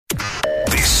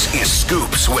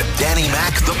Scoops with Danny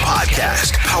Mac, the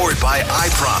podcast, powered by I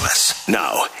Promise.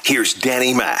 Now, here's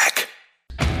Danny Mac.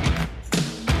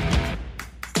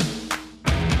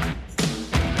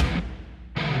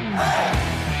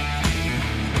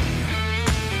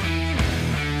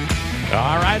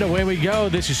 All right, away we go.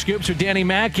 This is Scoops with Danny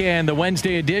Mac and the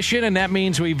Wednesday edition, and that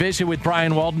means we visit with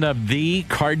Brian Walton of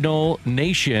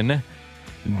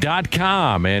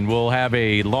thecardinalnation.com, and we'll have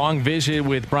a long visit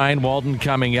with Brian Walton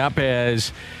coming up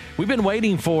as we've been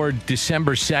waiting for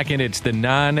December 2nd. It's the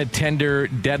non-tender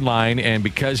deadline, and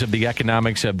because of the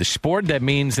economics of the sport, that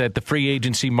means that the free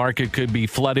agency market could be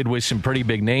flooded with some pretty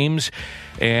big names,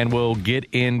 and we'll get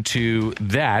into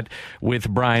that with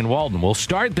Brian Walton. We'll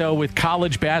start, though, with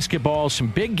college basketball. Some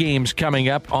big games coming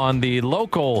up on the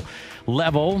local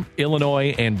level,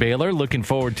 Illinois and Baylor. Looking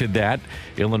forward to that.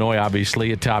 Illinois,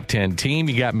 obviously, a top 10 team.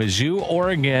 You got Mizzou,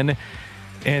 Oregon,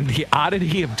 and the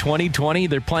oddity of 2020,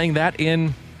 they're playing that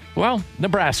in, well,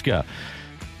 Nebraska,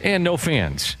 and no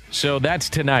fans. So that's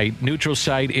tonight, neutral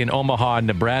site in Omaha,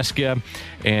 Nebraska,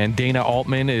 and Dana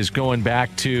Altman is going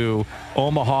back to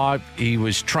Omaha. He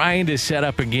was trying to set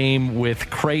up a game with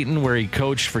Creighton, where he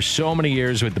coached for so many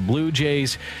years with the Blue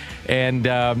Jays, and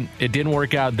it didn't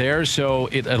work out there, so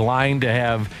it aligned to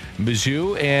have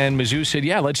Mizzou, and Mizzou said,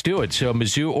 yeah, let's do it. So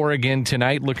Mizzou, Oregon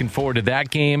tonight, looking forward to that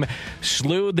game.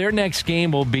 SLU, their next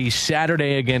game will be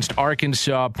Saturday against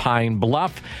Arkansas Pine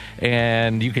Bluff,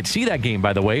 and you can see that game,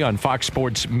 by the way, on Fox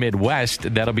Sports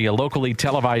Midwest. That'll be a locally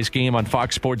televised game on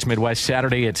Fox Sports Midwest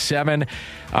Saturday at 7.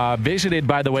 Visited,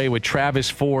 by the way, with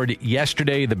Travis Ford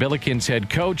yesterday, the Billikens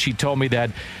head coach. He told me that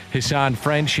Hassan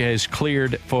French has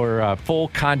cleared for full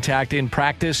contact in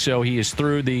practice, so he is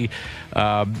through the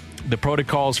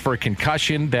protocols for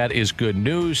concussion. That is good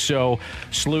news. So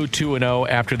SLU 2-0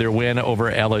 after their win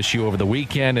over LSU over the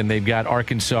weekend, and they've got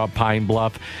Arkansas Pine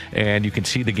Bluff, and you can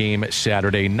see the game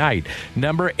Saturday night.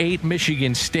 Number 8,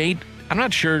 Michigan State. I'm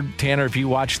not sure, Tanner, if you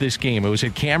watched this game. It was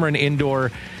at Cameron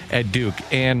Indoor at Duke,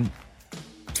 and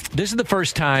this is the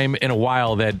first time in a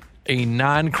while that a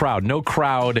non-crowd, no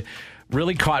crowd,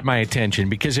 really caught my attention,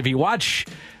 because if you watch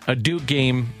a Duke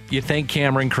game, you think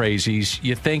Cameron Crazies,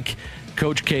 you think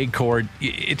Coach K Court.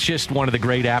 It's just one of the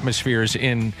great atmospheres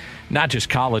in not just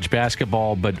college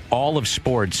basketball, but all of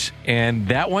sports. And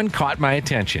that one caught my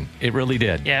attention. It really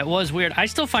did. Yeah, it was weird. I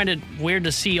still find it weird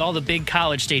to see all the big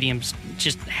college stadiums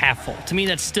just half full. To me,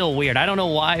 that's still weird. I don't know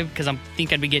why, because I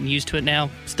think I'd be getting used to it now.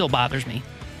 Still bothers me.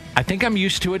 I think I'm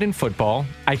used to it in football.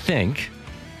 I think.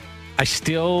 I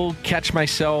still catch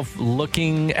myself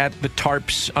looking at the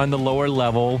tarps on the lower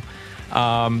level.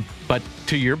 But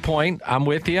to your point, I'm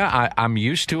with you. I'm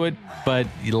used to it. But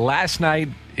last night,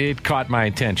 it caught my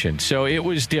attention. So it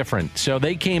was different. So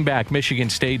they came back, Michigan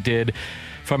State did,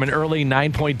 from an early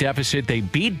 9-point deficit. They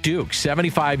beat Duke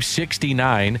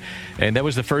 75-69, and that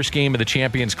was the first game of the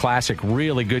Champions Classic.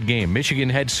 Really good game. Michigan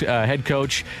head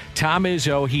coach Tom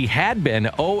Izzo, he had been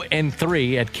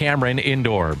 0-3 at Cameron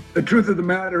Indoor. The truth of the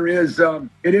matter is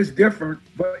it is different,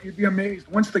 but you'd be amazed.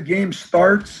 Once the game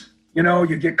starts, you know,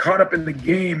 you get caught up in the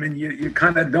game and you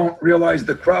kind of don't realize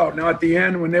the crowd. Now, at the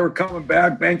end, when they were coming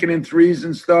back, banking in threes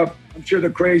and stuff, I'm sure the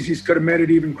Crazies could have made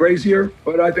it even crazier.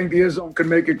 But I think the Islam could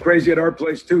make it crazy at our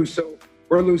place, too. So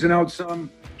we're losing out some.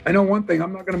 I know one thing.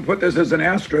 I'm not going to put this as an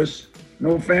asterisk.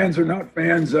 No fans or not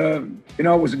fans. It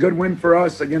was a good win for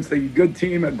us against a good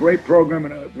team, a great program,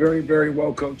 and a very, very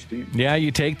well-coached team. Yeah,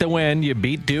 you take the win. You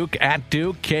beat Duke at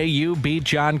Duke. KU beat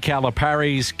John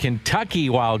Calipari's Kentucky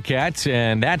Wildcats,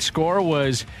 and that score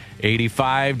was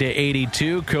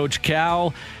 85-82. Coach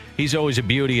Cal, he's always a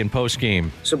beauty in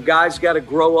postgame. Some guys got to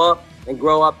grow up and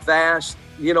grow up fast.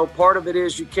 You know, part of it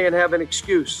is you can't have an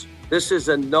excuse. This is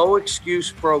a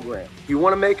no-excuse program. If you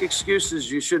want to make excuses,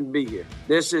 you shouldn't be here.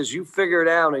 This is you figure it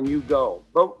out and you go.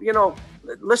 But,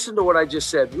 listen to what I just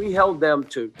said. We held them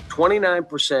to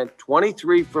 29%,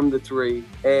 23 from the three,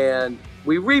 and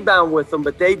we rebound with them,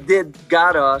 but they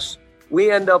got us.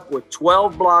 We end up with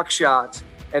 12 block shots,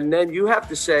 and then you have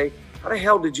to say, how the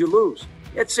hell did you lose?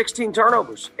 You had 16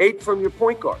 turnovers, 8 from your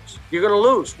point guards. You're going to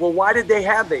lose. Well, why did they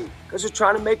have 8? Because they're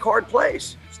trying to make hard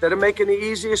plays instead of making the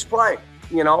easiest play.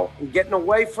 And getting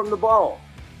away from the ball.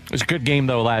 It was a good game,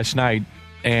 though, last night,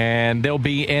 and they'll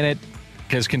be in it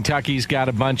because Kentucky's got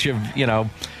a bunch of,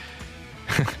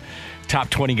 top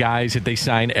 20 guys that they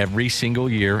sign every single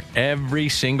year, and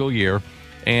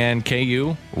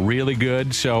KU, really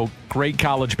good. So great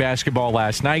college basketball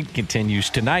last night, continues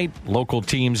tonight. Local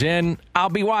teams in. I'll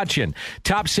be watching.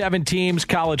 Top 7 teams,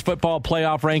 college football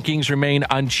playoff rankings remain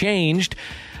unchanged,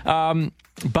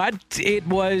 but it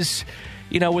was...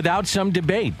 without some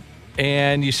debate.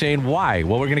 And you're saying, why?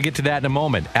 Well, we're going to get to that in a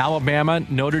moment. Alabama,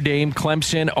 Notre Dame,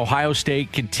 Clemson, Ohio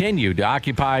State continue to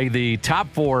occupy the top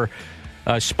 4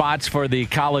 spots for the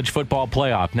college football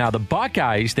playoff. Now, the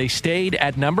Buckeyes, they stayed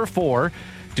at number 4,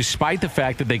 despite the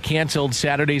fact that they canceled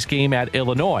Saturday's game at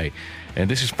Illinois. And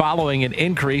this is following an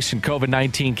increase in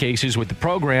COVID-19 cases with the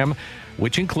program,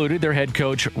 which included their head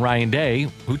coach, Ryan Day,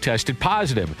 who tested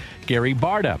positive. Gary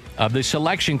Barta of the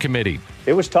selection committee.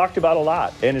 It was talked about a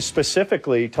lot, and is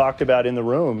specifically talked about in the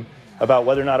room about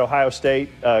whether or not Ohio State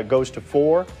goes to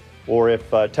 4, or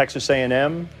if Texas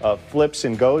A&M flips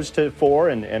and goes to 4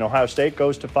 and Ohio State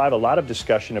goes to 5. A lot of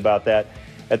discussion about that.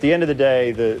 At the end of the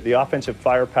day, the offensive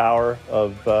firepower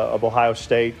of Ohio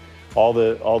State, all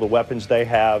the weapons they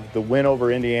have, the win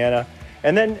over Indiana.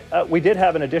 And then we did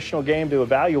have an additional game to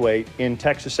evaluate in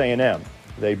Texas A&M.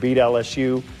 They beat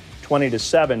LSU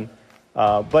 20-7.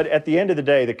 But at the end of the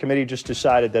day, the committee just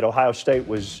decided that Ohio State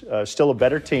was still a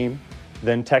better team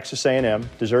than Texas A&M,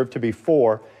 deserved to be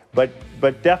 4.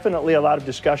 But definitely a lot of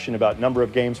discussion about number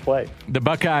of games played. The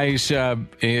Buckeyes,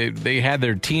 they had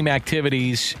their team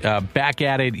activities back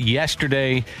at it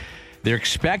yesterday. They're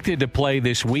expected to play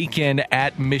this weekend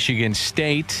at Michigan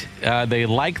State. They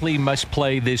likely must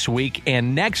play this week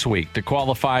and next week to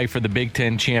qualify for the Big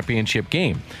Ten championship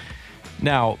game.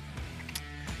 Now,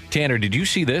 Tanner, did you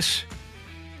see this?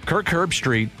 Kirk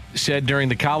Herbstreit said during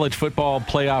the college football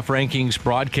playoff rankings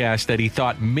broadcast that he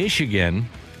thought Michigan,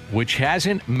 which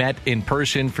hasn't met in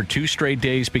person for 2 straight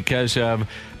days because of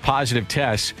positive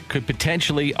tests, could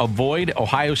potentially avoid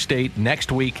Ohio State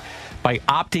next week by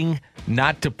opting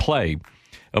not to play,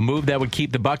 a move that would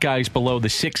keep the Buckeyes below the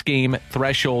 6-game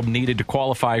threshold needed to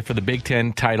qualify for the Big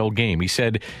Ten title game. He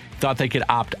said he thought they could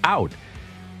opt out.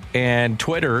 And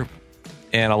Twitter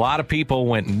and a lot of people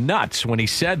went nuts when he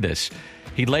said this.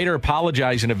 He later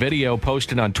apologized in a video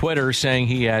posted on Twitter saying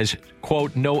he has,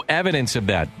 quote, no evidence of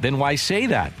that. Then why say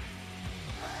that?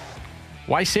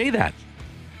 Why say that?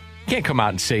 You can't come out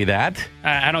and say that.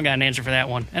 I don't got an answer for that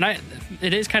one. And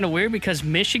it is kind of weird because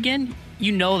Michigan,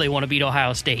 they want to beat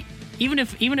Ohio State. Even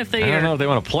if they I don't know if they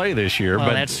want to play this year, well,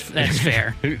 but that's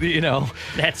fair.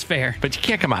 That's fair. But you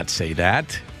can't come out and say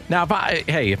that. Now,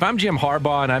 if I'm Jim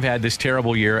Harbaugh and I've had this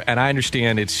terrible year, and I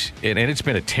understand it's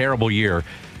been a terrible year,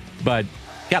 but you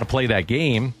got to play that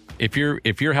game. If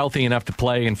you're healthy enough to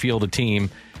play and field a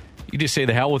team, you just say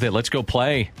the hell with it. Let's go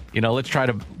play. Let's try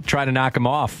to knock them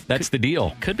off. That's the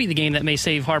deal. Could be the game that may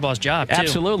save Harbaugh's job, too.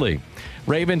 Absolutely.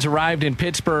 Ravens arrived in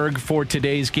Pittsburgh for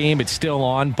today's game. It's still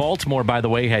on. Baltimore, by the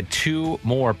way, had 2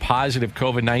 more positive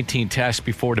COVID-19 tests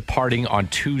before departing on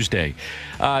Tuesday.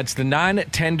 It's the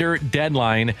non-tender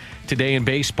deadline today in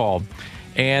baseball.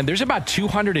 And there's about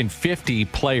 250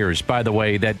 players, by the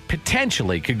way, that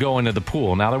potentially could go into the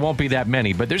pool. Now, there won't be that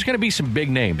many, but there's going to be some big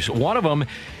names. One of them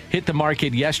hit the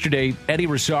market yesterday. Eddie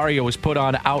Rosario was put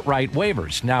on outright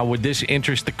waivers. Now, would this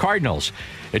interest the Cardinals?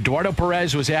 Eduardo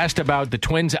Perez was asked about the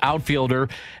Twins outfielder,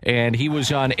 and he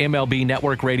was on MLB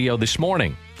Network Radio this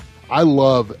morning. I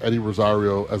love Eddie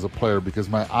Rosario as a player because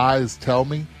my eyes tell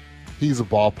me he's a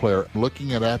ball player.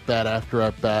 Looking at bat after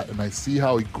at bat, and I see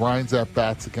how he grinds at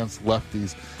bats against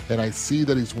lefties, and I see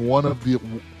that he's one of the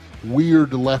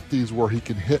weird lefties where he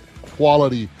can hit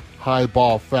quality high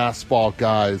ball, fastball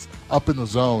guys up in the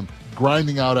zone,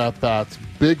 grinding out at bats,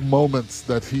 big moments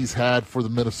that he's had for the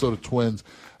Minnesota Twins.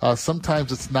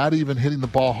 Sometimes it's not even hitting the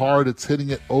ball hard, it's hitting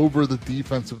it over the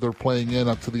defense if they're playing in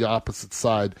up to the opposite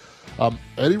side.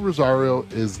 Eddie Rosario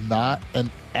is not an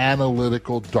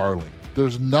analytical darling.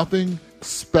 There's nothing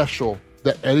special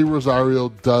that Eddie Rosario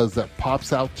does that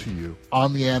pops out to you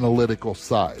on the analytical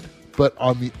side. But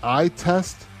on the eye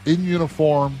test, in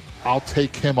uniform, I'll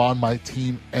take him on my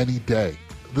team any day.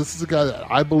 This is a guy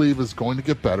that I believe is going to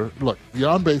get better. Look, the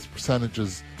on-base percentage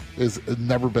is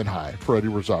never been high for Eddie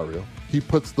Rosario. He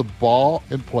puts the ball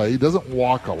in play. He doesn't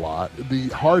walk a lot. The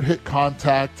hard hit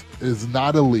contact is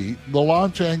not elite. The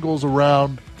launch angles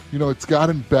around, it's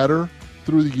gotten better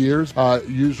through the years.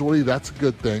 Usually that's a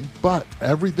good thing. But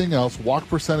everything else, walk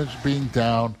percentage being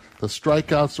down, the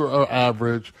strikeouts are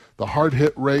average, the hard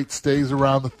hit rate stays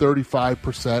around the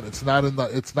 35%. It's not in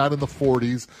the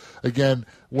 40s. Again,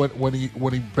 when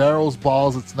he barrels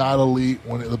balls, it's not elite.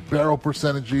 When the barrel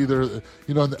percentage either, and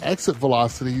the exit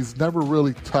velocity, he's never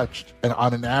really touched, and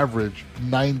on an average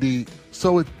 90.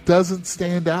 So it doesn't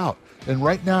stand out. And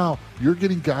right now, you're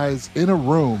getting guys in a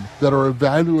room that are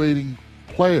evaluating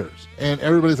players, and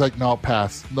everybody's like, no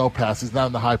pass. He's not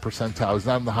in the high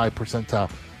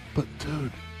percentile. But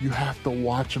dude, you have to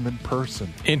watch him in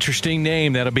person. Interesting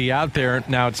name that'll be out there.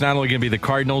 Now, it's not only going to be the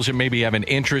Cardinals that maybe have an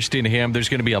interest in him. There's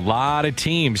going to be a lot of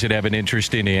teams that have an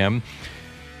interest in him.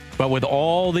 But with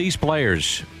all these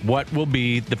players, what will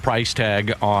be the price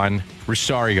tag on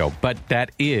Rosario? But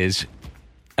that is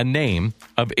a name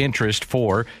of interest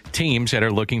for teams that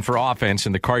are looking for offense,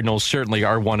 and the Cardinals certainly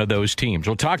are one of those teams.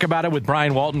 We'll talk about it with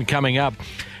Brian Walton coming up,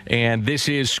 and this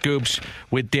is Scoops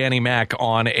with Danny Mac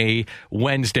on a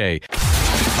Wednesday.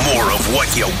 More of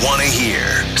what you want to hear.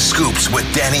 Scoops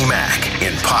with Danny Mac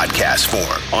in podcast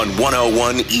form on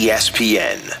 101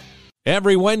 ESPN.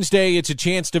 Every Wednesday, it's a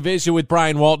chance to visit with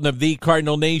Brian Walton of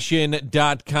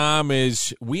thecardinalnation.com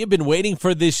as we have been waiting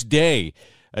for this day,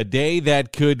 a day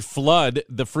that could flood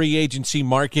the free agency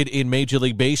market in Major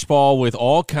League Baseball with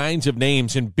all kinds of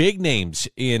names and big names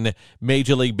in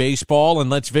Major League Baseball.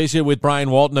 And let's visit with Brian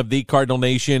Walton of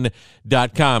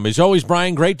thecardinalnation.com. As always,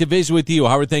 Brian, great to visit with you.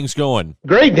 How are things going?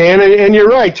 Great, Dan. And you're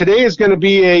right. Today is going to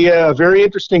be a very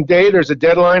interesting day. There's a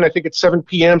deadline. I think it's 7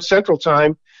 p.m. Central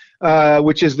Time.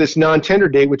 Which is this non-tender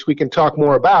date, which we can talk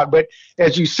more about. But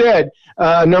as you said,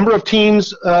 a number of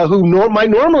teams who might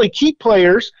normally keep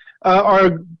players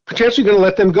are potentially going to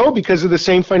let them go because of the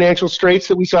same financial straits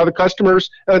that we saw the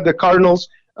Cardinals,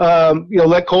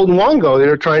 let Colton Wong go.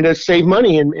 They're trying to save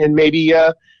money and maybe,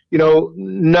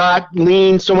 not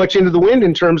lean so much into the wind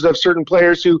in terms of certain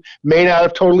players who may not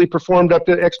have totally performed up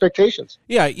to expectations.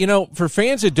 Yeah, for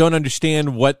fans that don't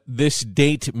understand what this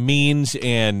date means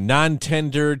and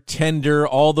non-tender, tender,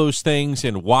 all those things,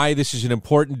 and why this is an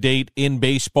important date in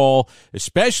baseball,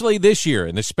 especially this year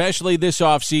and especially this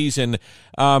offseason,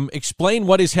 explain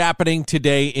what is happening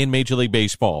today in Major League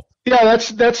Baseball. Yeah,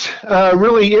 that's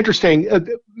really interesting.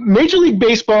 Major League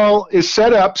Baseball is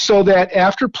set up so that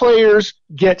after players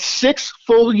get 6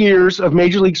 full years of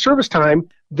Major League service time,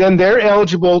 then they're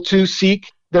eligible to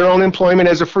seek their own employment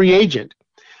as a free agent.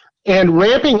 And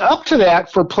ramping up to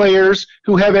that for players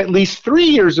who have at least 3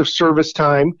 years of service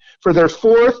time for their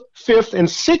 4th, 5th, and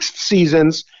 6th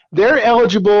seasons, they're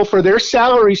eligible for their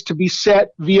salaries to be set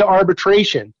via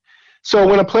arbitration. So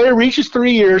when a player reaches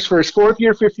 3 years for his 4th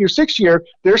year, 5th year, 6th year,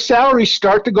 their salaries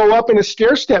start to go up in a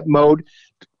stair-step mode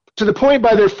to the point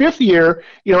by their 5th year,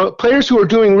 players who are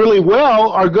doing really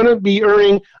well are going to be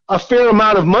earning a fair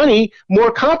amount of money, more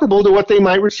comparable to what they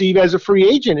might receive as a free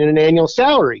agent in an annual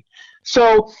salary.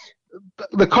 So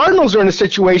the Cardinals are in a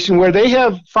situation where they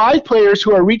have 5 players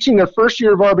who are reaching their 1st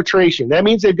year of arbitration. That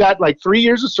means they've got like 3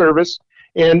 years of service,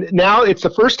 and now it's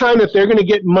the first time that they're going to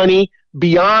get money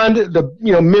beyond the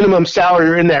minimum salary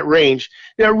or in that range.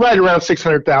 They're right around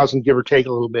 $600,000, give or take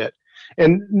a little bit.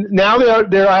 And now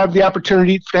they have the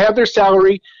opportunity to have their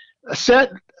salary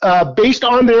set based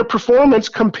on their performance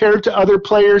compared to other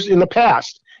players in the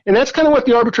past. And that's kind of what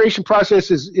the arbitration process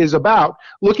is about,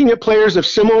 looking at players of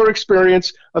similar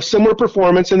experience, of similar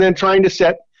performance, and then trying to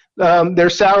set their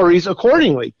salaries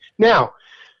accordingly. Now,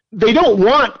 they don't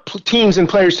want teams and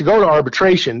players to go to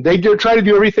arbitration. They try to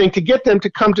do everything to get them to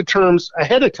come to terms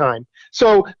ahead of time.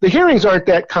 So the hearings aren't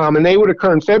that common. They would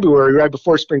occur in February, right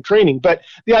before spring training. But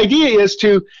the idea is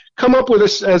to come up with,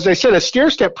 as I said, a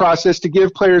stair-step process to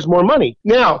give players more money.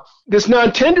 Now, this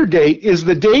non-tender date is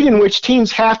the date in which teams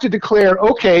have to declare,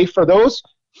 okay, for those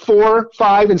 4,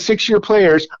 5, and 6-year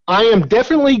players, I am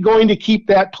definitely going to keep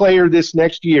that player this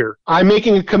next year. I'm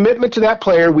making a commitment to that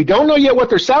player. We don't know yet what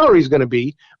their salary is going to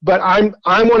be, but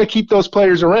I want to keep those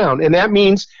players around. And that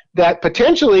means that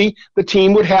potentially the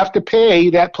team would have to pay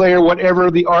that player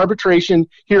whatever the arbitration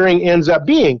hearing ends up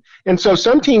being. And so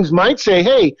some teams might say,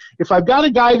 hey, if I've got a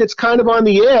guy that's kind of on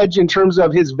the edge in terms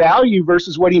of his value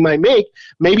versus what he might make,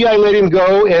 maybe I let him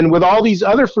go, and with all these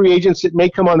other free agents that may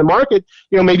come on the market,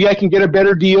 maybe I can get a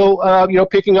better deal,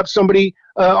 picking up somebody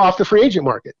off the free agent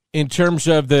market. In terms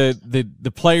of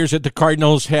the players that the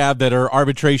Cardinals have that are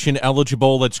arbitration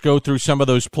eligible, let's go through some of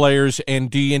those players.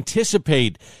 And do you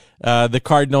anticipate the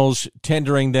Cardinals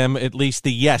tendering them at least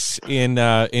the yes in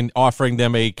offering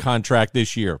them a contract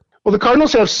this year? Well, the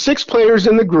Cardinals have 6 players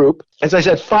in the group. As I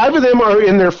said, 5 of them are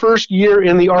in their first year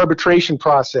in the arbitration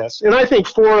process. And I think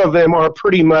 4 of them are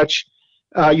pretty much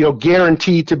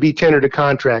guaranteed to be tendered a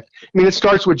contract. I mean, it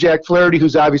starts with Jack Flaherty,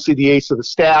 who's obviously the ace of the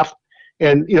staff.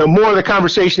 And, more of the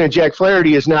conversation at Jack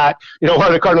Flaherty is not,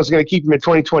 are the Cardinals going to keep him in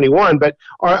 2021, but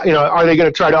are they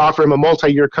going to try to offer him a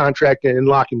multi-year contract and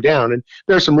lock him down? And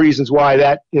there are some reasons why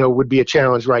that, would be a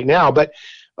challenge right now. But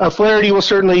Flaherty will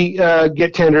certainly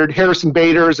get tendered. Harrison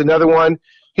Bader is another one.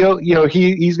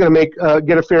 He's going to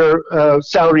get a fair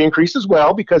salary increase as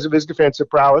well because of his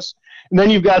defensive prowess. And then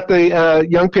you've got the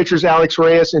young pitchers Alex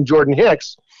Reyes and Jordan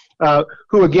Hicks,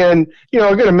 who, again,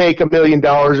 are going to make $1 million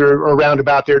or around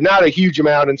about there. Not a huge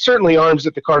amount, and certainly arms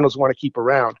that the Cardinals want to keep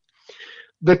around.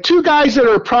 The 2 guys that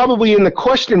are probably in the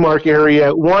question mark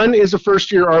area, one is a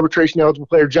first-year arbitration-eligible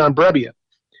player, John Brebbia.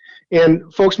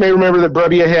 And folks may remember that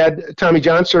Brebbia had Tommy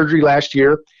John surgery last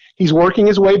year. He's working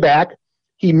his way back.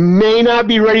 He may not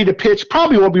be ready to pitch,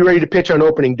 probably won't be ready to pitch on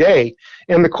opening day.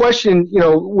 And the question,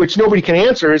 which nobody can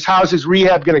answer, is how's his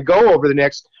rehab going to go over the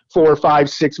next 4, 5,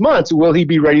 6 months? Will he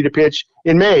be ready to pitch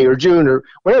in May or June or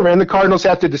whatever? And the Cardinals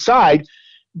have to decide.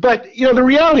 But, the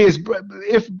reality is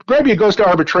if Brebbia goes to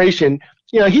arbitration,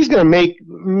 he's going to make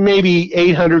maybe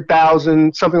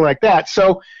 $800,000, something like that.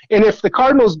 So, and if the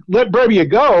Cardinals let Brebbia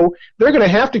go, they're going to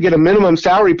have to get a minimum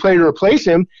salary player to replace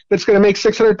him that's going to make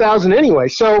 $600,000 anyway.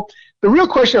 So the real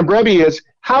question on Brebbia is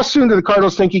how soon do the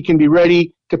Cardinals think he can be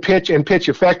ready to pitch and pitch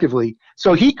effectively?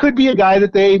 So he could be a guy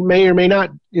that they may or may not,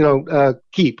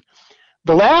 keep.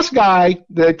 The last guy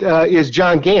that is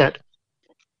John Gant,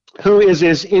 who is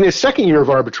in his second year of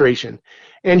arbitration.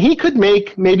 And he could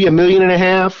make maybe $1.5 million,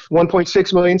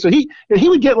 $1.6 million. So he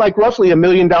would get like roughly $1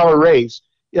 million raise,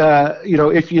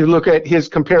 if you look at his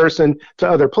comparison to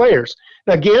other players.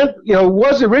 Now, Gant,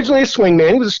 was originally a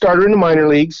swingman. He was a starter in the minor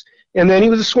leagues, and then he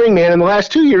was a swingman. In the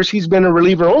last 2 years, he's been a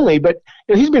reliever only, but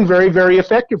he's been very, very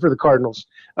effective for the Cardinals.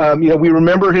 We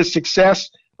remember his success,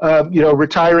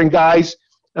 retiring guys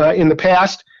in the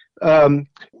past,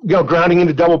 grounding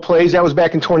into double plays. That was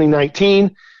back in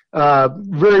 2019.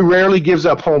 Very rarely gives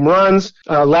up home runs.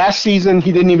 Last season,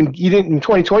 he didn't in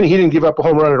 2020, he didn't give up a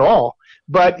home run at all,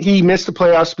 but he missed the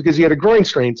playoffs because he had a groin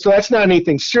strain. So that's not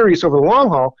anything serious over the long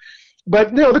haul.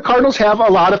 But, the Cardinals have a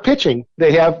lot of pitching.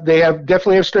 They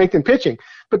definitely have strength in pitching.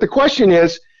 But the question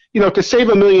is, to save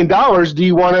 $1 million, do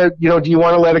you want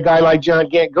to let a guy like John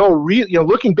Gant go?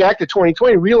 Looking back to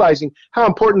 2020, realizing how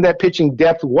important that pitching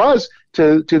depth was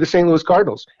to the St. Louis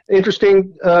Cardinals.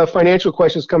 Interesting financial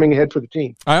questions coming ahead for the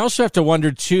team. I also have to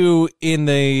wonder, too, in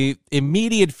the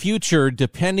immediate future,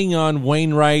 depending on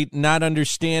Wainwright, not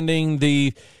understanding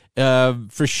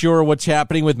for sure what's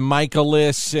happening with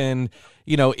Michaelis and,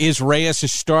 is Reyes a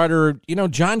starter?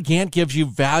 John Gant gives you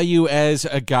value as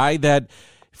a guy that,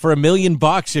 for $1 million,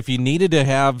 if you needed to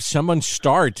have someone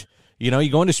start, you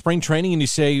go into spring training and you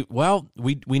say, well,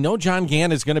 we know John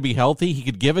Gant is going to be healthy. He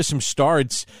could give us some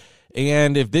starts.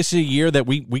 And if this is a year that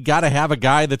we got to have a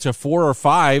guy that's a 4 or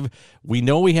 5, we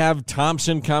know we have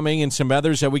Thompson coming and some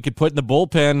others that we could put in the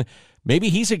bullpen. Maybe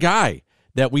he's a guy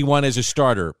that we want as a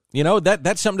starter.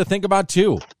 That's something to think about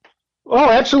too. Oh,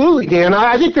 absolutely, Dan.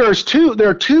 I think there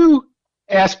are two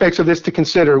aspects of this to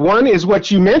consider. One is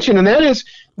what you mentioned, and that is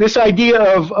this idea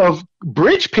of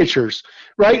bridge pitchers,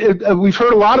 right? We've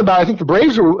heard a lot about, I think the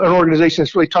Braves are an organization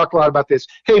that's really talked a lot about this.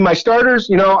 Hey, my starters,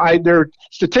 there are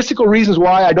statistical reasons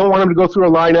why I don't want them to go through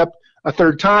a lineup a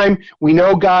third time. We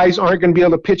know guys aren't going to be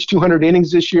able to pitch 200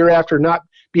 innings this year after not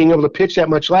being able to pitch that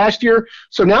much last year.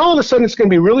 So now all of a sudden it's going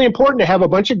to be really important to have a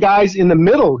bunch of guys in the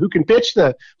middle who can pitch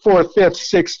the 4th, 5th,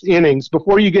 6th innings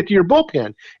before you get to your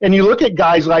bullpen. And you look at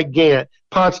guys like Gant,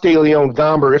 Ponce de Leon,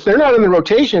 Gomber. If they're not in the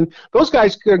rotation, those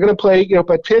guys are going to play,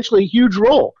 potentially a huge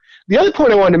role. The other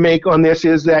point I wanted to make on this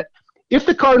is that if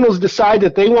the Cardinals decide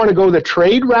that they want to go the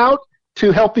trade route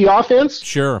to help the offense,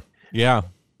 sure, yeah.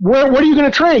 What are you going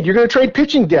to trade? You're going to trade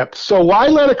pitching depth. So why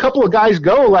let a couple of guys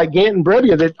go like Gant and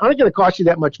Brebbia that aren't going to cost you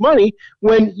that much money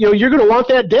when you're going to want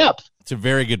that depth? It's a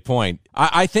very good point.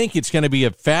 I think it's going to be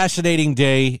a fascinating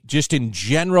day just in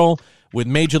general with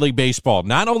Major League Baseball.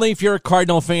 Not only if you're a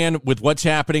Cardinal fan with what's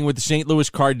happening with the St. Louis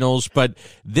Cardinals, but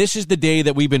this is the day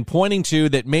that we've been pointing to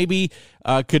that maybe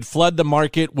could flood the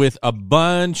market with a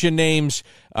bunch of names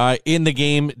in the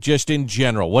game just in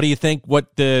general. What do you think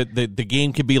what the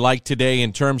game could be like today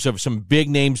in terms of some big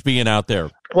names being out there?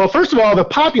 Well, first of all, the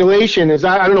population is,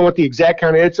 I don't know what the exact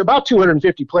count is. It's about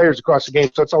 250 players across the game.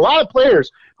 So it's a lot of players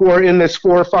who are in this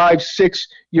 4, 5, 6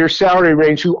 year salary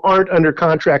range who aren't under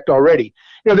contract already.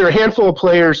 There are a handful of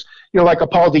players, like a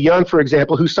Paul DeJong, for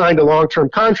example, who signed a long-term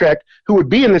contract, who would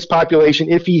be in this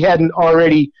population if he hadn't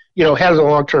already, has a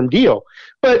long-term deal.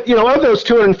 But, of those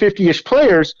 250-ish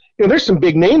players, there's some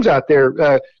big names out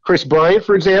there. Chris Bryant,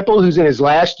 for example, who's in his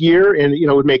last year and,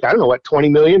 would make,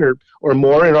 $20 million or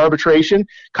more in arbitration.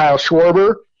 Kyle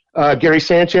Schwarber, Gary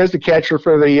Sanchez, the catcher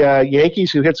for the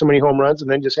Yankees, who hit so many home runs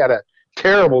and then just had a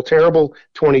terrible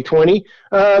 2020.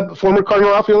 Former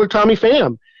Cardinal outfielder Tommy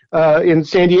Pham. In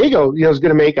San Diego, is going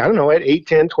to make, at 8,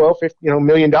 10, 12, 15, $1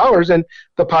 million. And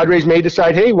the Padres may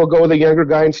decide, hey, we'll go with a younger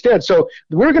guy instead. So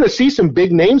we're going to see some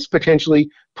big names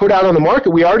potentially put out on the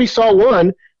market. We already saw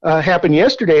one happen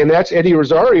yesterday, and that's Eddie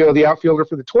Rosario, the outfielder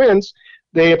for the Twins.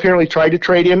 They apparently tried to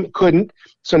trade him, couldn't.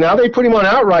 So now they put him on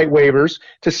outright waivers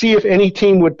to see if any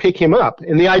team would pick him up.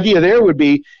 And the idea there would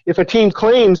be if a team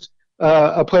claims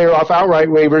a player off outright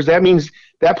waivers, that means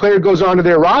that player goes onto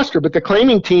their roster, but the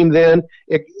claiming team then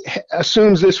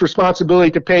assumes this responsibility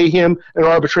to pay him an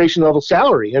arbitration level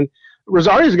salary. And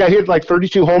Rosario's a guy who hit like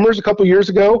 32 homers a couple years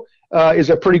ago, is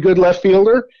a pretty good left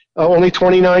fielder, only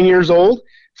 29 years old.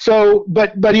 So,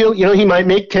 but he might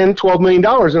make $10, $12 million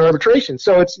in arbitration.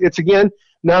 So it's again,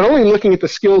 not only looking at the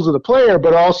skills of the player,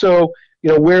 but also,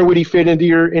 where would he fit into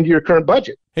your current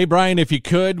budget? Hey, Brian, if you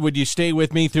could, would you stay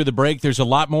with me through the break? There's a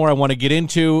lot more I want to get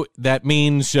into. That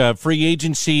means free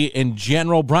agency in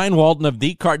general. Brian Walton of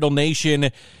the Cardinal Nation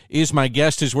is my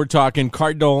guest as we're talking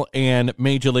Cardinal and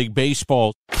Major League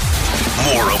Baseball.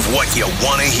 More of what you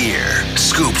want to hear.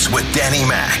 Scoops with Danny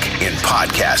Mac in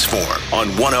podcast form on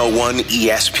 101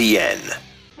 ESPN.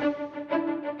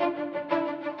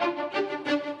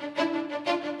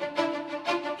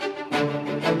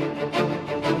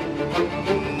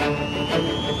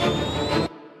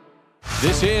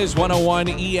 This is 101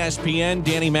 ESPN.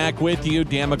 Danny Mac with you.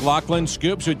 Dan McLaughlin,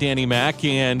 Scoops with Danny Mac.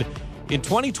 And in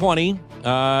 2020,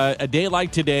 a day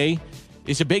like today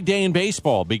is a big day in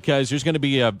baseball because there's going to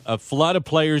be a flood of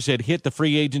players that hit the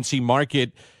free agency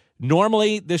market.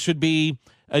 Normally, this would be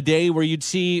a day where you'd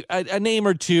see a name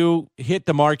or two hit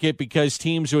the market because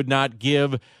teams would not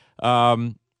give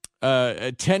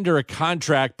tender a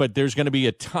contract, but there's going to be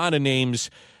a ton of names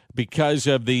because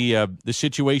of the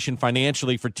situation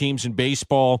financially for teams in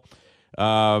baseball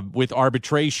with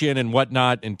arbitration and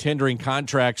whatnot and tendering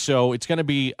contracts. So it's going to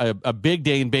be a big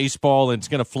day in baseball, and it's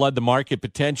going to flood the market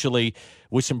potentially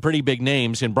with some pretty big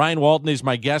names. And Brian Walton is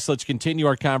my guest. Let's continue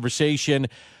our conversation.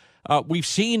 We've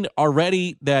seen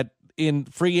already that in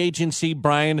free agency,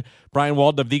 Brian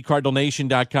Walton of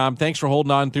thecardinalnation.com. Thanks for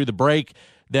holding on through the break.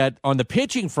 That on the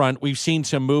pitching front, we've seen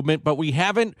some movement, but we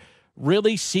haven't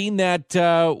really seen that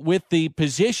with the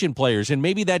position players, and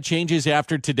maybe that changes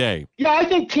after today. Yeah, I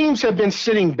think teams have been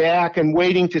sitting back and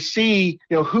waiting to see,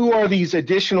 who are these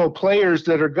additional players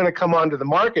that are going to come onto the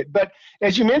market. But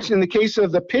as you mentioned, in the case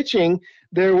of the pitching,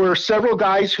 there were several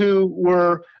guys who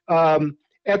were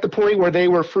at the point where they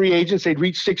were free agents. They'd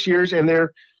reached 6 years, and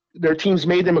their teams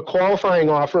made them a qualifying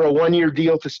offer, a one-year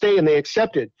deal to stay, and they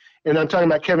accepted. And I'm talking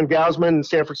about Kevin Gausman in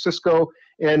San Francisco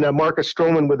and Marcus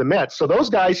Stroman with the Mets. So those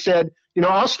guys said,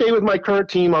 I'll stay with my current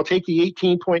team. I'll take the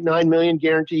 $18.9 million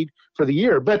guaranteed for the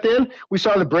year. But then we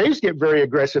saw the Braves get very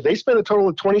aggressive. They spent a total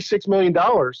of $26 million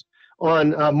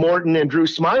on Morton and Drew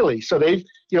Smyly. So they've,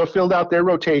 filled out their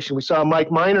rotation. We saw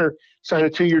Mike Minor sign a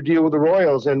 2-year deal with the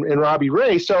Royals and Robbie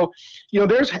Ray. So,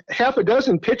 there's half a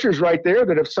dozen pitchers right there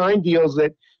that have signed deals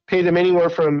that pay them anywhere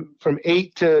from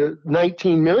 8 to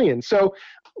 19 million. So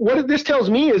what this tells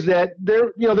me is that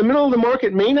the middle of the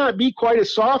market may not be quite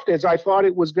as soft as I thought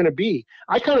it was going to be.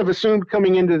 I kind of assumed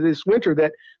coming into this winter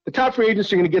that the top free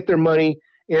agents are going to get their money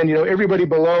and, everybody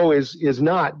below is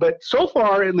not. But so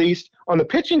far, at least on the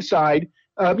pitching side,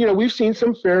 we've seen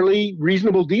some fairly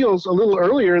reasonable deals a little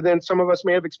earlier than some of us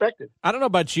may have expected. I don't know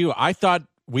about you. I thought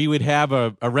we would have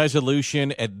a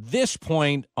resolution at this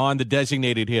point on the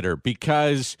designated hitter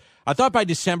because I thought by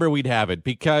December we'd have it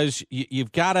because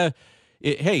you've got to –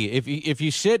 hey, if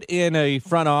you sit in a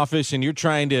front office and you're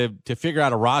trying to figure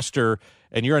out a roster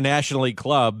and you're a National League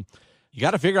club, you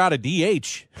got to figure out a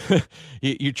DH.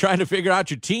 You're trying to figure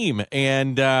out your team,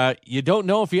 and you don't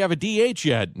know if you have a DH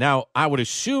yet. Now, I would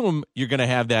assume you're going to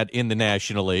have that in the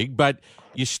National League, but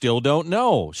you still don't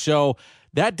know. So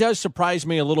that does surprise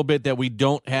me a little bit that we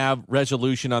don't have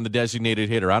resolution on the designated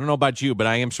hitter. I don't know about you, but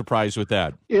I am surprised with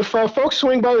that. If folks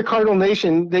swing by the Cardinal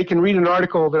Nation, they can read an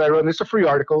article that I wrote, and it's a free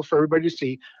article for everybody to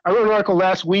see. I wrote an article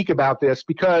last week about this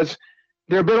because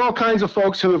there have been all kinds of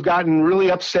folks who have gotten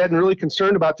really upset and really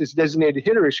concerned about this designated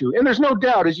hitter issue. And there's no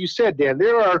doubt, as you said, Dan,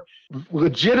 there are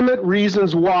legitimate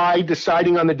reasons why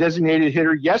deciding on the designated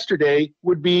hitter yesterday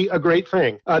would be a great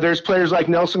thing. There's players like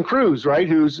Nelson Cruz, right,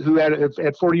 who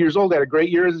at 40 years old had a great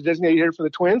year as a designated hitter for the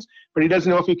Twins, but he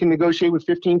doesn't know if he can negotiate with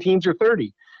 15 teams or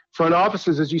 30. Front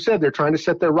offices, as you said, they're trying to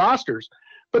set their rosters.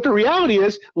 But the reality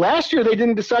is, last year they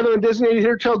didn't decide on a designated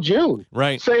hitter till June.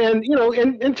 Right. So,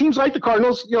 and teams like the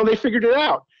Cardinals, they figured it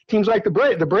out. Teams like the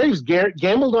Braves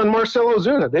gambled on Marcell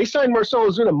Ozuna. They signed Marcell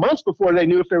Ozuna months before they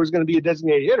knew if there was going to be a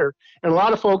designated hitter. And a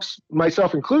lot of folks,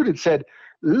 myself included, said,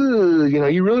 "Ooh,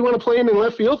 you really want to play him in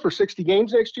left field for 60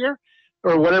 games next year?"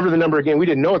 Or whatever the number of games. We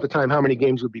didn't know at the time how many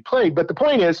games would be played. But the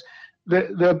point is,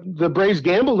 the Braves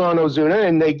gambled on Ozuna,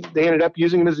 and they ended up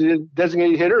using him as a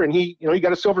designated hitter, and he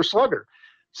got a Silver Slugger.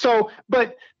 So,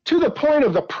 but to the point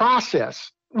of the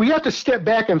process, we have to step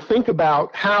back and think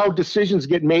about how decisions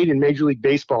get made in Major League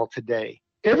Baseball today.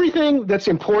 Everything that's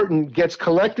important gets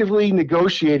collectively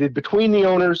negotiated between the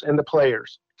owners and the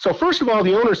players. So first of all,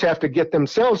 the owners have to get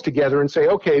themselves together and say,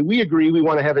 okay, we agree we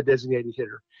want to have a designated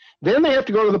hitter. Then they have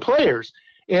to go to the players.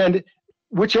 And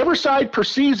whichever side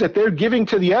perceives that they're giving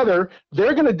to the other,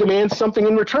 they're going to demand something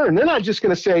in return. They're not just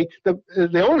going to say,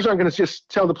 the owners aren't going to just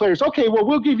tell the players, okay, well,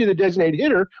 we'll give you the designated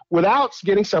hitter without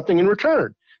getting something in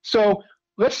return. So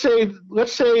let's say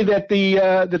that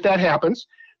that happens.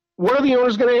 What are the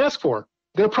owners going to ask for?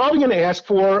 They're probably going to ask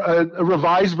for a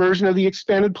revised version of the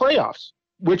expanded playoffs,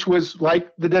 which was like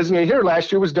the designated hitter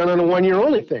last year was done on a 1-year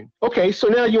only thing. Okay, so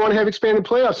now you want to have expanded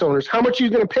playoffs, owners. How much are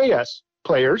you going to pay us,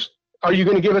 players? Are you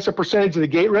going to give us a percentage of the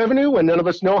gate revenue when none of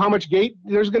us know how much gate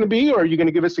there's going to be, or are you going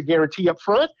to give us a guarantee up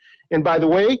front? And by the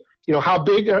way, how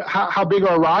big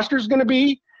our roster is going to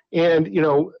be, and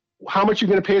how much you're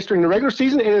going to pay us during the regular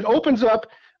season. And it opens up.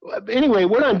 Anyway,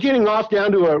 what I'm getting off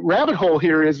down to a rabbit hole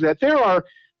here is that there are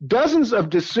dozens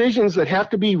of decisions that have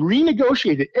to be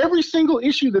renegotiated. Every single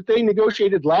issue that they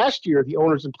negotiated last year, the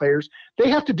owners and players,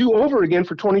 they have to do over again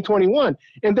for 2021.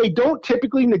 And they don't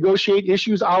typically negotiate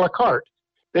issues a la carte.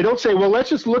 They don't say, well, let's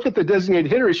just look at the designated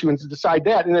hitter issue and decide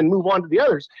that and then move on to the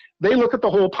others. They look at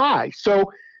the whole pie.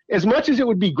 So as much as it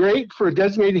would be great for a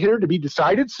designated hitter to be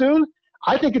decided soon,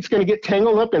 I think it's going to get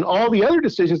tangled up in all the other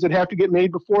decisions that have to get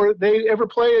made before they ever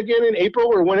play again in April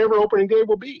or whenever opening day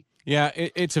will be. Yeah,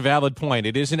 it's a valid point.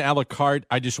 It isn't a la carte.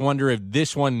 I just wonder if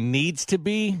this one needs to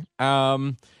be,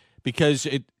 because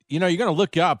you're going to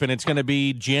look up and it's going to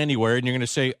be January and you're going to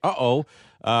say,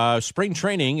 spring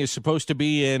training is supposed to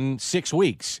be in 6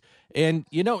 weeks. And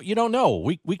you don't know.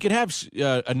 We could have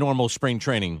a normal spring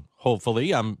training.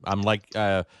 Hopefully, I'd like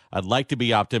to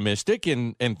be optimistic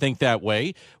and think that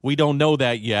way. We don't know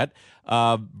that yet.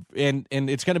 And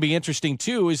it's going to be interesting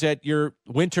too, is that your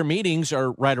winter meetings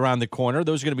are right around the corner.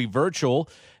 Those are going to be virtual,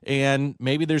 and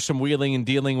maybe there's some wheeling and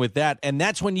dealing with that. And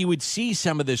that's when you would see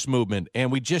some of this movement,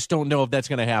 and we just don't know if that's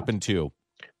going to happen too.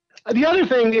 The other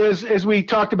thing is, as we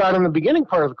talked about in the beginning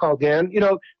part of the call, Dan,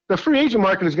 the free agent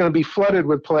market is going to be flooded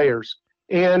with players.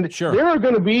 And sure,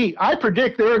 I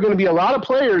predict there are going to be a lot of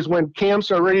players when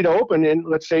camps are ready to open in,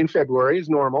 let's say in February is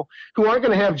normal, who aren't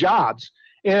going to have jobs.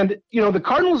 And, the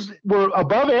Cardinals were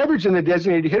above average in the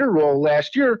designated hitter role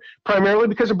last year, primarily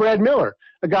because of Brad Miller,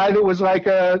 a guy that was like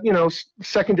a,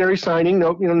 secondary signing,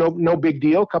 no big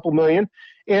deal, a couple million.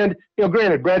 And,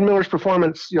 granted, Brad Miller's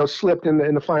performance, slipped in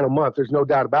the final month. There's no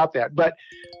doubt about that. But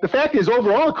the fact is,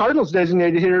 overall, the Cardinals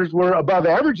designated hitters were above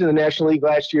average in the National League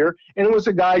last year, and it was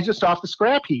a guy just off the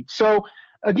scrap heap. So,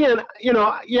 again,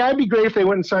 it'd be great if they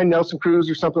went and signed Nelson Cruz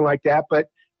or something like that, but,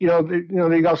 they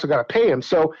also got to pay him.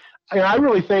 So I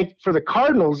really think for the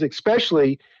Cardinals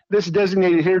especially, this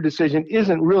designated hitter decision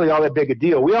isn't really all that big a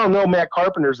deal. We all know Matt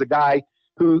Carpenter's the guy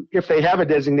who, if they have a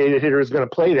designated hitter, is going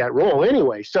to play that role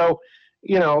anyway. So,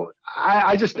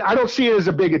 I don't see it as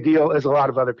a big a deal as a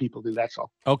lot of other people do. That's all.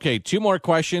 Okay, 2 more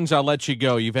questions. I'll let you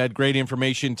go. You've had great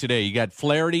information today. You got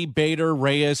Flaherty, Bader,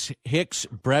 Reyes, Hicks,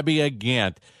 Brebbia,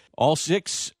 Gant. All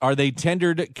 6, are they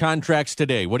tendered contracts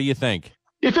today? What do you think?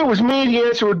 If it was me, the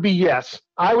answer would be yes.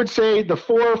 I would say the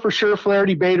 4 for sure,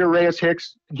 Flaherty, Bader, Reyes,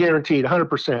 Hicks, guaranteed,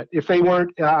 100%. If they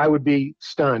weren't, I would be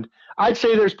stunned. I'd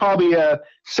say there's probably a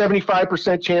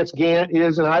 75% chance Gant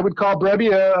is, and I would call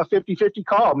Brebbia a 50-50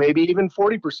 call, maybe even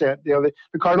 40%. The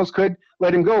Cardinals could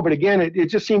let him go, but again, it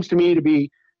just seems to me to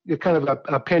be kind of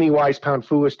a penny wise, pound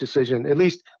foolish decision, at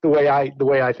least the way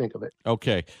I think of it.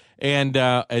 Okay. And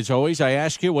as always, I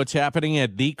ask you what's happening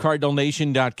at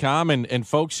thecardinalnation.com. And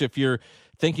folks, if you're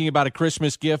thinking about a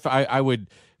Christmas gift, I would,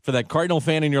 for that Cardinal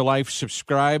fan in your life,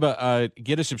 subscribe,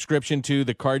 get a subscription to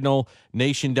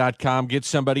thecardinalnation.com. Get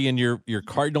somebody in your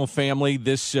Cardinal family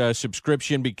this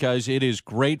subscription, because it is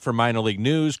great for minor league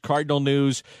news, Cardinal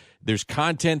news. There's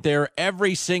content there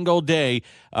every single day,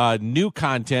 new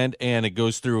content, and it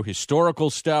goes through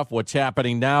historical stuff, what's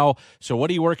happening now. So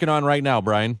what are you working on right now,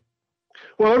 Brian?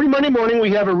 Well, every Monday morning we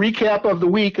have a recap of the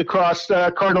week across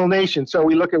Cardinal Nation. So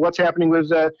we look at what's happening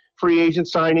with free agent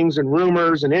signings and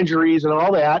rumors and injuries and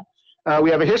all that. We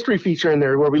have a history feature in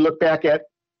there where we look back at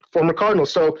former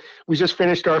Cardinals. So we just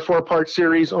finished our 4-part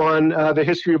series on the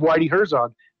history of Whitey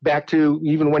Herzog, back to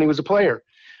even when he was a player.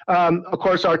 Of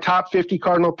course, our top 50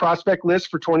 Cardinal prospect list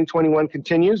for 2021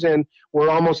 continues, and we're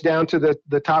almost down to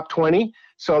the top 20.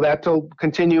 So that'll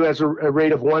continue as a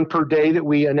rate of 1 per day that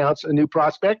we announce a new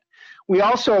prospect. We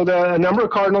also, a number of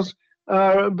Cardinals,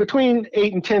 between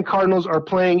 8 and 10 Cardinals are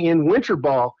playing in winter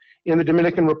ball in the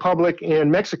Dominican Republic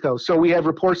and Mexico. So we have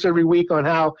reports every week on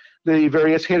how the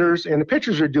various hitters and the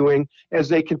pitchers are doing as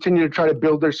they continue to try to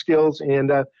build their skills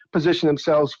and position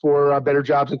themselves for better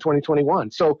jobs in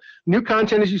 2021. So new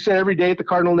content, as you said, every day at the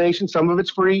Cardinal Nation. Some of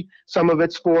it's free, some of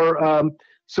it's for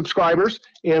subscribers,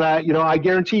 and I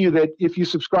guarantee you that if you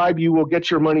subscribe, you will get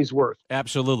your money's worth.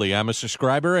 Absolutely. I'm a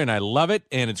subscriber, and I love it,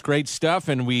 and it's great stuff,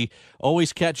 and we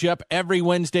always catch up every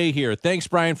Wednesday here. Thanks,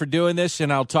 Brian, for doing this,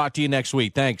 and I'll talk to you next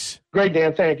week. Thanks. Great,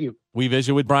 Dan. Thank you. We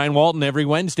visit with Brian Walton every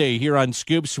Wednesday here on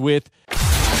Scoops with...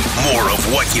 More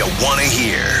of what you want to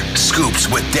hear.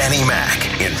 Scoops with Danny Mac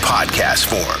in podcast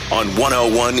form on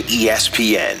 101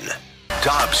 ESPN.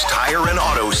 Dobbs Tire and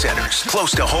Auto Centers.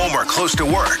 Close to home or close to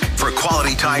work. For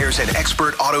quality tires and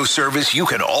expert auto service, you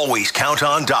can always count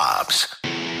on Dobbs.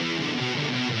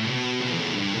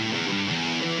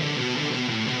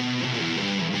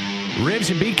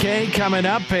 Ribs and BK coming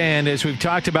up, and as we've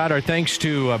talked about, our thanks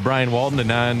to Brian Walton, the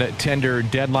non-tender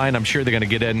deadline. I'm sure they're going to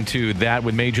get into that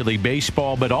with Major League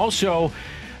Baseball, but also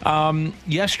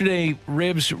yesterday,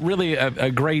 Ribs, really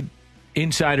a great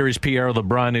insider is Pierre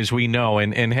LeBrun, as we know,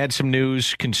 and had some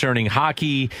news concerning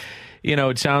hockey. You know,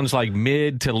 it sounds like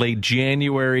mid to late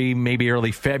January, maybe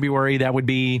early February, that would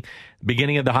be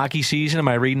beginning of the hockey season. Am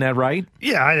I reading that right?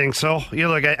 Yeah, I think so. You know,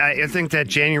 look, I think that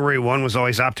January 1 was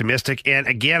always optimistic. And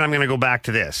again, I'm going to go back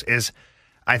to this, is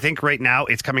I think right now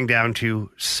it's coming down to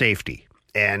safety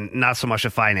and not so much the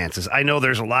finances. I know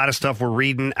there's a lot of stuff we're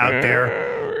reading out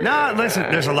there. No,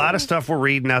 listen, there's a lot of stuff we're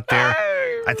reading out there.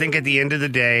 I think at the end of the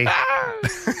day...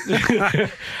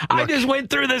 I just went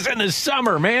through this in the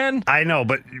summer, man. I know,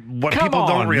 but what people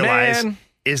don't realize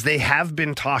is they have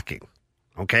been talking,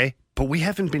 okay? But we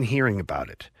haven't been hearing about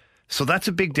it. So that's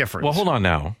a big difference. Well, hold on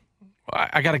now.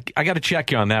 I gotta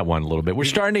check you on that one a little bit. We're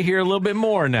starting to hear a little bit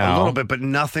more now. A little bit, but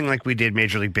nothing like we did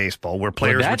Major League Baseball, where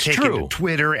players were taking to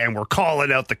Twitter and we're calling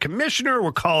out the commissioner,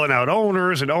 we're calling out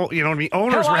owners, and you know what I mean?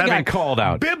 Owners were having called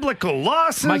out. Biblical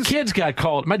losses. My kids got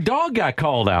called. My dog got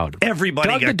called out.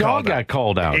 Everybody got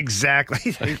called out.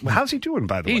 Exactly. How's he doing,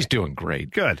 by the way? He's doing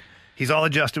great. Good. He's all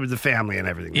adjusted with the family and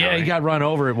everything. Yeah, now, right? He got run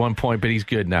over at one point, but he's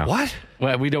good now. What?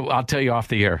 Well, we don't. I'll tell you off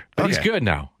the air. But he's good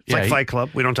now. It's like Fight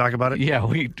Club. We don't talk about it. Yeah,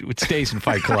 it stays in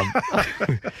Fight Club.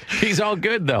 He's all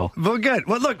good though. Well, good.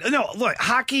 Well, look,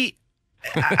 hockey.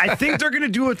 I think they're going to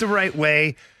do it the right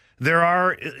way.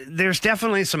 There's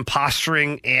definitely some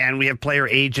posturing, and we have player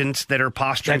agents that are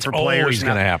posturing for players. That's always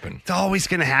going to happen. It's always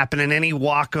going to happen in any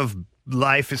walk of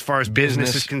life as far as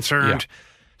business is concerned. Yeah.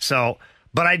 So,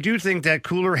 but I do think that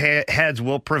cooler heads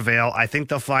will prevail. I think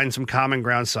they'll find some common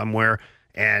ground somewhere.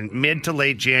 And mid to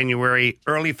late January,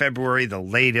 early February, the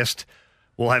latest,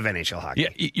 we'll have NHL hockey.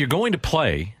 Yeah, you're going to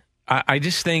play. I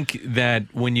just think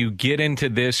that when you get into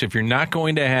this, if you're not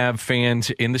going to have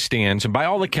fans in the stands, and by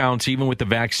all accounts, even with the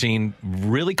vaccine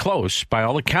really close, by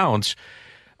all accounts,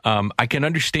 I can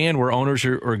understand where owners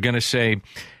are going to say,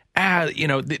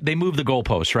 they move the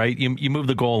goalposts, right? You move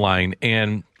the goal line.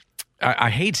 And I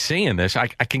hate saying this. I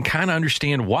can kind of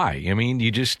understand why. I mean,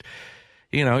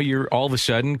 you're all of a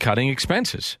sudden cutting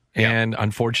expenses. Yeah. And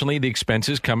unfortunately, the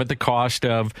expenses come at the cost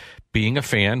of being a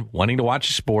fan, wanting to watch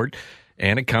a sport,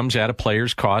 and it comes at a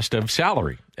player's cost of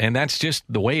salary. And that's just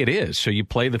the way it is. So you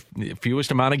play the fewest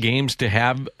amount of games to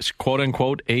have, quote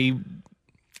unquote, a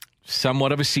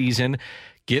somewhat of a season,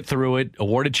 get through it,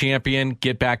 award a champion,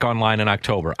 get back online in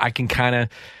October. I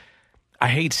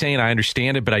hate saying I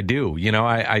understand it, but I do.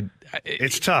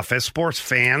 It's tough. As sports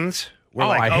fans,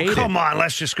 we're come on,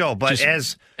 let's just go. But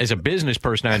as a business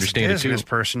person, I understand it too. As a business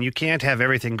person, you can't have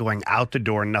everything going out the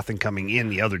door and nothing coming in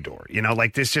the other door.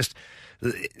 This just,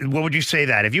 what would you say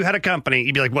that? If you had a company,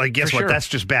 you'd be like, well, guess what? That's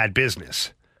just bad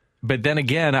business. But then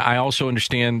again, I also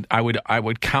understand, I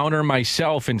would counter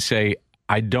myself and say,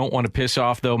 I don't want to piss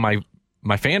off, though, my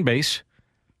fan base,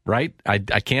 right? I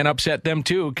can't upset them,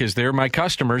 too, because they're my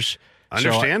customers.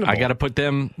 Understandable. So I got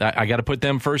to put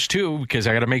them first too, because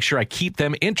I got to make sure I keep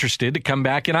them interested to come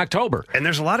back in October. And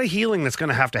there's a lot of healing that's going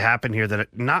to have to happen here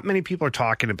that not many people are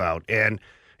talking about. And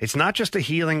it's not just a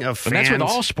healing of fans. And that's with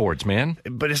all sports, man.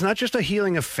 But it's not just a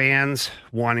healing of fans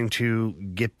wanting to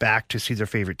get back to see their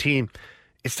favorite team.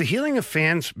 It's the healing of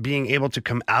fans being able to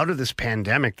come out of this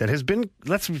pandemic that has been,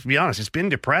 let's be honest, it's been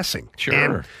depressing. Sure.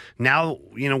 And now,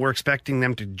 we're expecting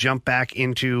them to jump back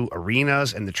into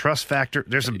arenas and the trust factor.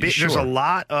 There's a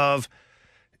lot of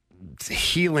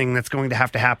healing that's going to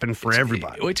have to happen for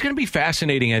everybody. It's going to be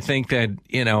fascinating. I think that,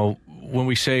 when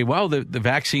we say, well, the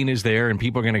vaccine is there and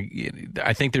people are going to,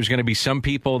 I think there's going to be some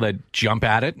people that jump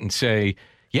at it and say,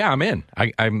 yeah, I'm in.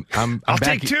 I'm I'll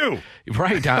back. Take two.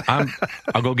 Right.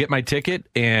 I'll go get my ticket,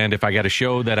 and if I got to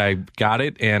show that I got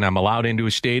it and I'm allowed into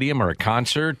a stadium or a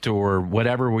concert or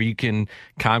whatever where you can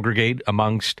congregate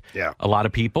amongst a lot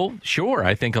of people, sure,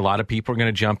 I think a lot of people are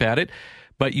going to jump at it.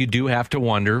 But you do have to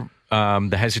wonder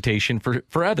the hesitation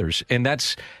for others, and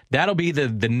that'll be the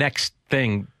next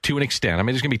thing to an extent. I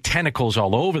mean, there's going to be tentacles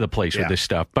all over the place with this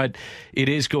stuff, but it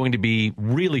is going to be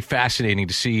really fascinating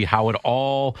to see how it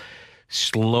all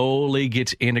slowly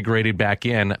gets integrated back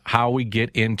in, how we get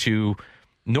into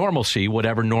normalcy,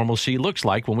 whatever normalcy looks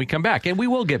like when we come back. And we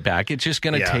will get back. It's just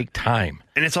going to take time.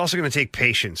 And it's also going to take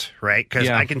patience, right? Because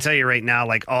I can tell you right now,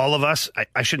 like all of us,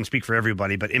 I shouldn't speak for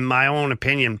everybody, but in my own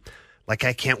opinion, like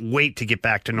I can't wait to get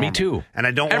back to normal. Me too. And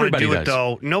I don't want to do it,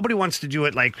 though. Nobody wants to do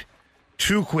it like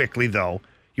too quickly, though.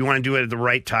 You want to do it at the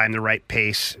right time, the right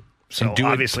pace. So and do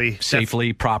obviously it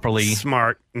safely, properly,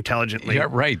 smart, intelligently. Yeah,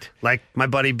 right. Like my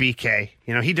buddy BK,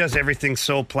 he does everything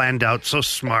so planned out, so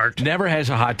smart. Never has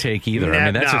a hot take either. I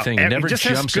mean, that's the thing. He never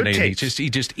jumps at anything. He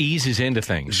just eases into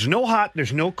things. There's no hot,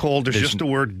 there's no cold, there's just the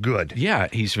word good. Yeah,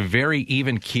 he's very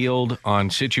even keeled on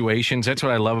situations. That's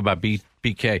what I love about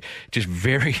BK. Just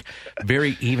very,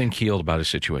 very even keeled about a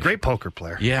situation. Great poker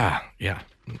player. Yeah.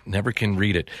 Never can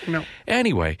read it. No.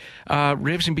 Anyway,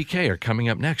 Rivs and BK are coming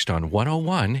up next on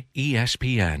 101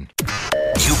 ESPN.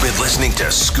 You've been listening to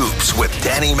Scoops with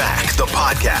Danny Mac, the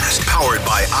podcast powered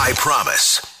by I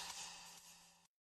Promise.